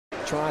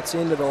trots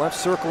into the left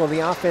circle of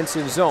the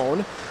offensive zone.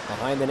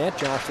 Behind the net,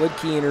 Josh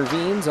Lidke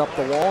intervenes up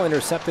the wall,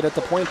 intercepted at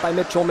the point by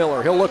Mitchell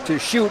Miller. He'll look to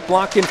shoot,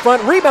 blocked in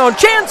front, rebound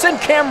chance, and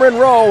Cameron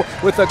Rowe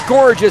with a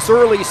gorgeous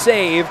early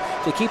save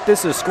to keep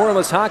this a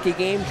scoreless hockey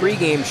game.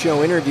 Pre-game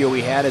show interview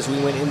we had as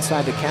we went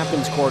inside the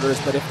captain's quarters,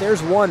 but if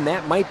there's one,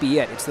 that might be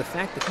it. It's the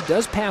fact that he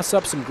does pass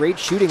up some great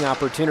shooting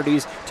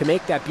opportunities to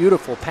make that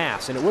beautiful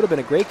pass, and it would have been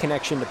a great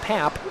connection to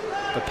Pap,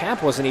 but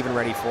Pap wasn't even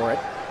ready for it.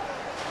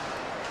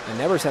 And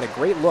Nevers had a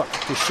great look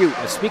to shoot.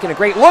 And speaking of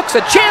great looks,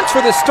 a chance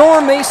for the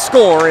Storm. They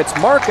score. It's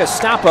Mark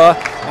Estapa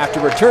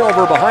after a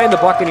turnover behind the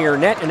Buccaneer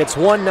net, and it's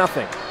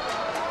 1-0.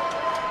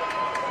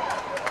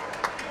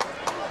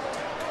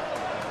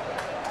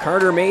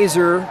 Carter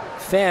Mazur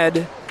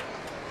fed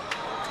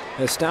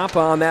Estapa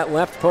on that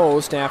left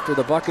post after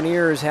the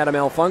Buccaneers had a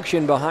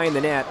malfunction behind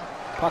the net.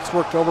 Puck's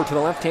worked over to the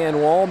left-hand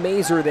wall.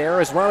 Mazur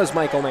there as well as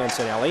Michael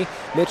Mancinelli.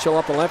 Mitchell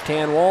up the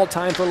left-hand wall.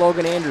 Time for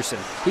Logan Anderson.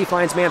 He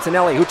finds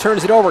Mancinelli, who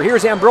turns it over.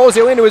 Here's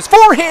Ambrosio into his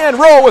forehand.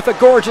 Rowe with a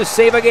gorgeous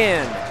save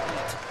again.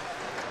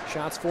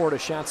 Shots for to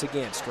shots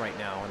against right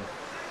now. And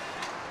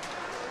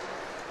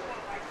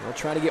they'll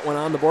try to get one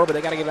on the board, but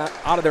they got to get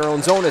out of their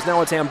own zone as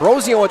now it's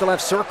Ambrosio at the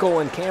left circle,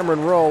 and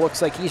Cameron Rowe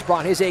looks like he's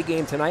brought his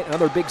A-game tonight.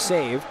 Another big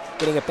save.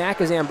 Getting it back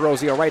is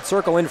Ambrosio, right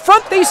circle. In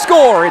front, they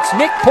score. It's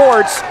Nick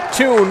Ports,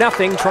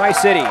 2-0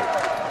 Tri-City.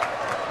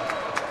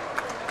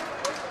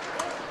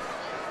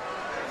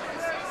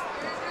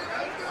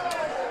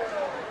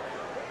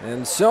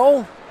 And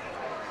so,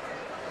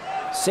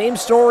 same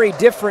story,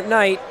 different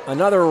night.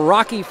 Another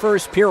rocky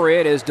first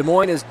period as Des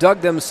Moines has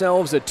dug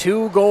themselves a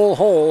 2-goal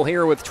hole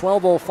here with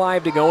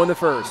 12:05 to go in the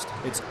first.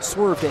 It's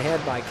swerved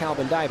ahead by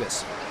Calvin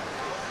Dybus.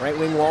 Right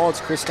wing wall, it's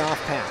Christoph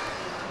Pap.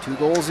 2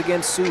 goals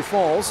against Sioux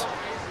Falls.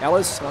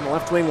 Ellis on the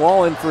left wing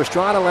wall in for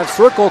Estrada, left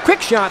circle,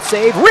 quick shot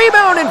save,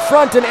 rebound in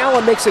front, and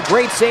Allen makes a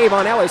great save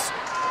on Ellis.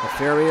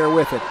 Ferrier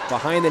with it,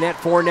 behind the net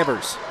for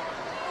Nevers.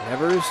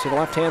 Nevers to the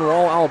left-hand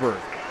wall, Alberg.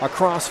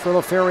 Across for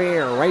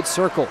Ferrier, right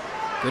circle.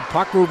 Good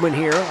puck movement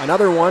here.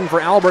 Another one for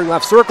Alberg,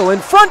 left circle. In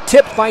front,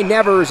 tipped by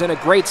Nevers, and a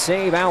great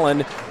save,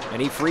 Allen,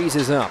 and he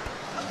freezes up.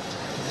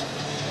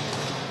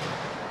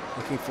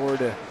 Looking forward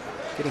to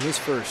getting his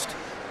first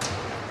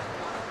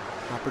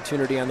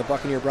opportunity on the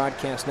Buccaneer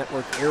Broadcast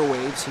Network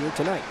airwaves here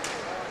tonight.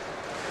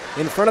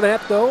 In front of the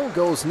net, though,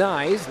 goes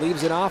Nyes,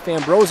 leaves it off.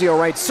 Ambrosio,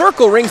 right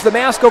circle, rings the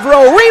mask of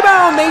Rowe.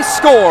 Rebound, they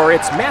score.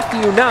 It's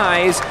Matthew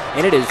Nyes,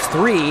 and it is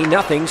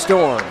 3-0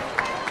 Storm.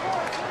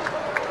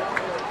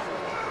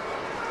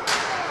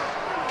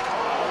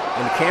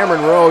 And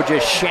Cameron Rowe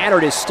just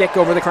shattered his stick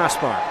over the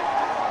crossbar.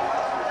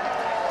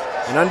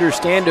 And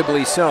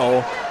understandably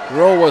so.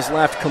 Rowe was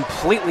left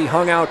completely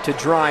hung out to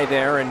dry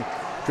there, and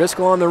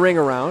Driscoll on the ring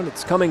around.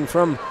 It's coming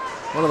from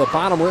one of the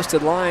bottom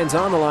listed lines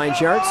on the line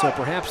chart, so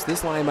perhaps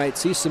this line might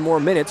see some more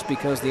minutes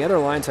because the other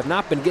lines have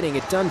not been getting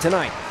it done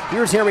tonight.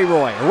 Here's Harry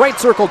Roy, right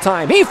circle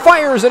time. He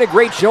fires, and a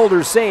great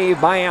shoulder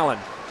save by Allen.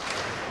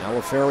 Now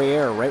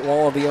LaFerriere, right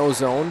wall of the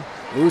O-zone,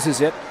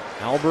 loses it.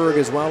 Alberg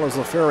as well as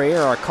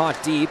LaFerriere are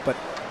caught deep, but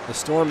the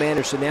Storm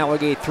managed to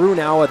navigate through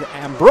now with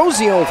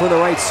Ambrosio for the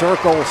right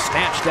circle,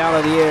 snatched out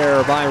of the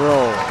air by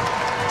Rowe.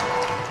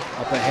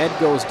 Up ahead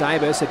goes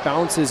Dybus. It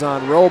bounces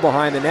on Rowe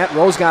behind the net.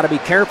 Rowe's got to be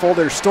careful.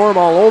 There's Storm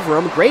all over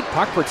him. Great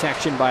puck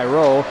protection by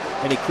Rowe,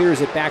 and he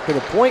clears it back to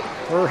the point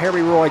where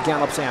Harry Roy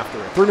gallops after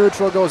it. Through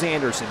neutral goes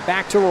Anderson.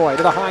 Back to Roy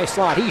to the high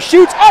slot. He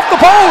shoots off the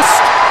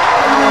post!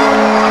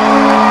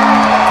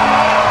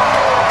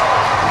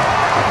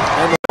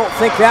 And I don't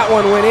think that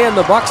one went in.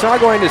 The Bucks are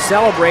going to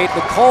celebrate.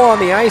 The call on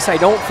the ice I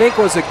don't think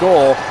was a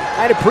goal.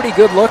 I had a pretty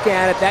good look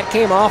at it. That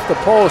came off the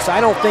post. I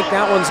don't think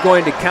that one's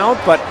going to count,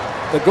 but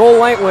the goal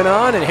light went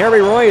on, and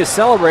Harry Roy is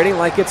celebrating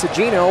like it's a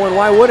Gino, and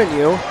why wouldn't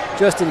you?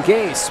 Just in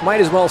case. Might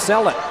as well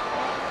sell it.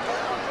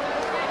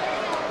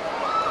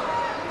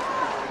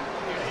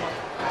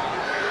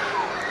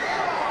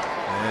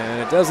 And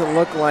it doesn't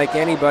look like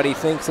anybody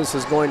thinks this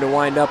is going to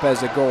wind up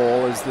as a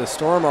goal, as the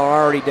Storm are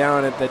already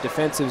down at the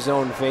defensive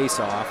zone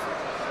face-off.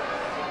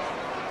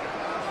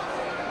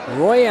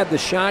 Roy had the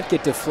shot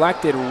get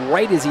deflected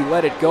right as he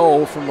let it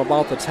go from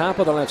about the top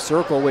of the left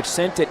circle, which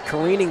sent it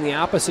careening the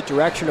opposite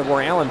direction of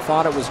where Allen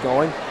thought it was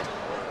going.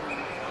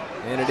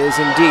 And it is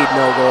indeed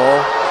no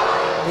goal.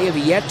 They have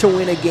yet to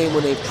win a game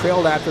when they've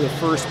trailed after the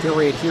first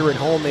period here at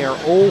home. They are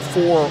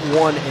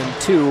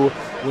 0-4-1-2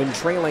 when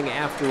trailing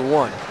after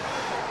 1.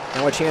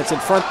 Now a chance in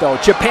front, though.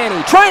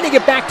 Chapani trying to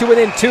get back to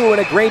within 2,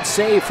 and a great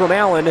save from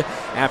Allen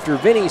after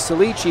Vinny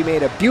Solici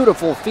made a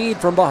beautiful feed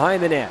from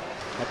behind the net.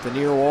 Up the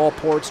near wall,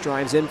 Ports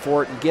drives in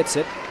for it and gets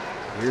it.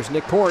 Here's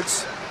Nick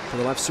Ports to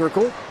the left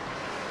circle.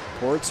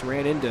 Ports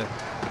ran into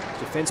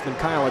defenseman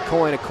Kyle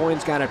Aucoin.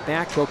 Aucoin's got it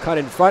back. He'll cut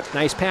in front.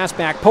 Nice pass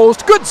back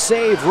post. Good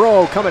save.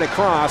 Rowe coming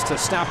across to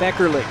stop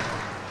Eckerly.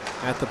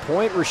 At the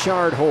point,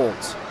 Richard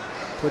holds.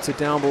 Puts it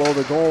down below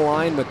the goal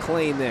line.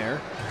 McLean there.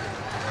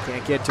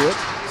 Can't get to it.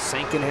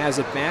 Sankin has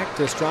it back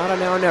to Estrada.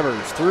 Now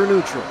Nevers through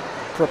neutral.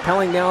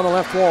 Propelling down the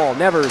left wall.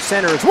 Nevers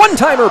centers.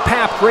 One-timer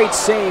Pap. Great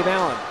save,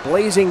 Allen.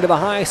 Blazing to the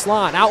high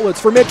slot.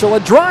 Outlets for Mitchell. A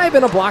drive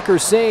and a blocker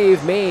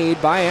save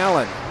made by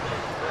Allen.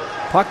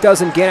 Puck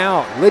doesn't get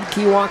out.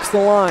 Lidke walks the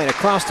line.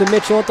 Across to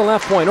Mitchell at the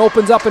left point.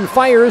 Opens up and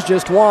fires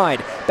just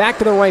wide. Back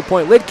to the right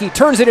point. Lidke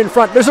turns it in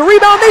front. There's a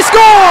rebound. They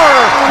score!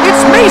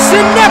 It's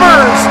Mason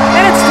Nevers,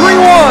 and it's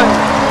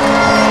 3-1.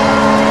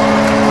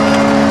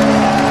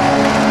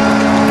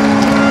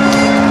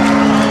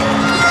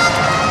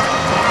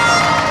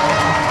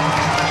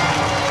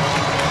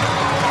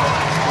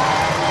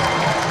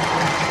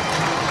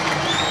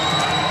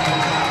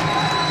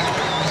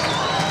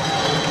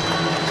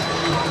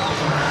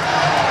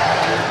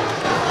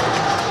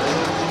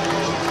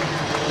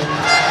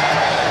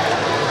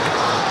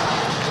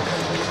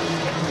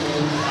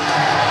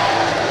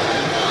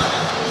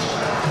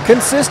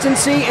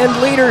 Consistency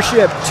and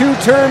leadership, two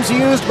terms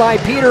used by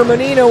Peter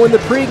Menino in the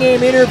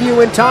pregame interview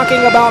when talking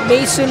about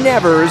Mason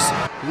Nevers.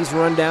 He's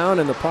run down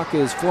and the puck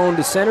is flown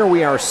to center.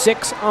 We are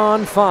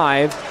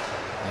 6-on-5.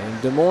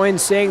 And Des Moines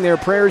saying their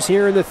prayers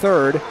here in the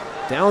third.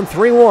 Down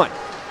 3-1.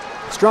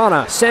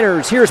 Strana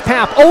centers. Here's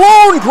Papp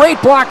alone. Great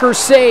blocker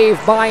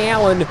save by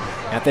Allen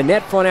at the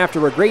net front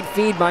after a great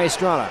feed by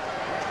Strana.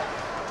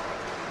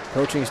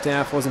 Coaching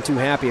staff wasn't too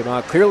happy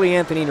about. Clearly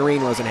Anthony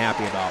Noreen wasn't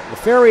happy about.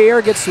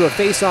 LaFerriere gets to a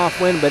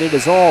face-off win, but it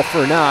is all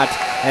for naught,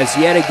 as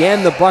yet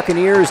again the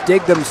Buccaneers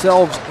dig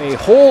themselves a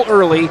hole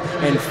early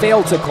and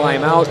fail to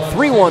climb out.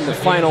 3-1 the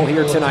final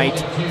here tonight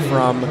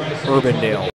from Urbandale.